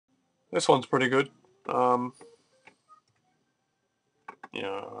This one's pretty good.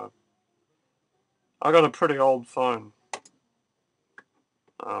 Yeah, I got a pretty old phone.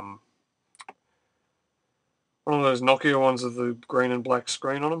 Um, one of those Nokia ones with the green and black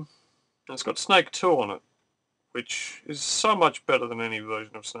screen on them. And it's got Snake 2 on it, which is so much better than any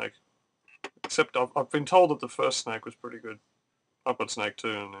version of Snake. Except I've been told that the first Snake was pretty good. I've got Snake 2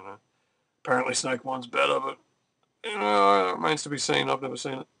 and, apparently Snake 1's better, but, it remains to be seen. I've never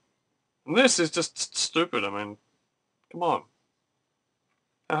seen it. And this is just stupid. I mean, come on.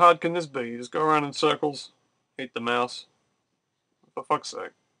 How hard can this be? You just go around in circles, eat the mouse. For fuck's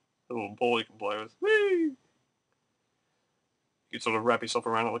sake. A little ball you can play with. Whee! You can sort of wrap yourself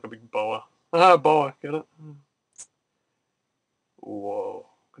around it like a big boa. Ah, boa, get it? Whoa.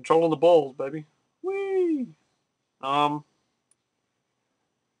 Controlling the balls, baby. Whee! Well,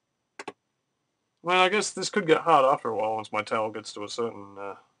 I guess this could get hard after a while once my tail gets to a certain,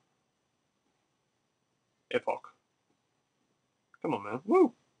 epoch. Come on, man. Woo!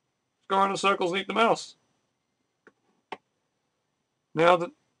 Let's go around in circles and eat the mouse. Now,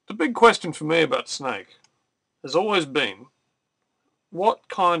 the big question for me about Snake has always been, what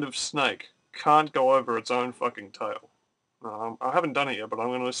kind of snake can't go over its own fucking tail? I haven't done it yet, but I'm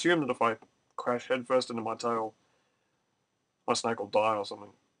going to assume that if I crash headfirst into my tail, my snake will die or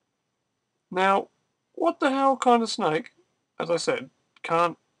something. Now, what the hell kind of snake, as I said,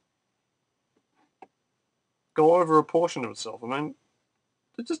 can't go over a portion of itself? I mean,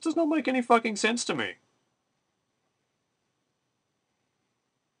 it just does not make any fucking sense to me.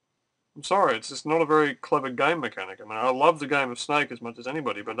 I'm sorry, it's just not a very clever game mechanic. I mean, I love the game of Snake as much as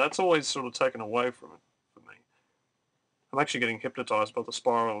anybody, but that's always sort of taken away from it for me. I'm actually getting hypnotized by the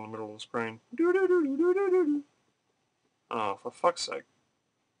spiral in the middle of the screen. Oh, for fuck's sake.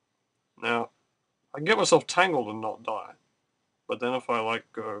 Now, I can get myself tangled and not die. But then if I,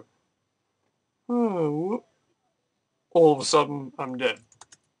 like, go... Oh, all of a sudden, I'm dead.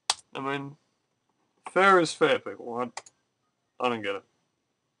 I mean, fair is fair, people. I don't get it.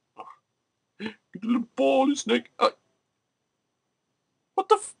 Oh. Get the little ball, snake. What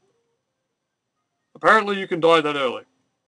the f... Apparently you can die that early.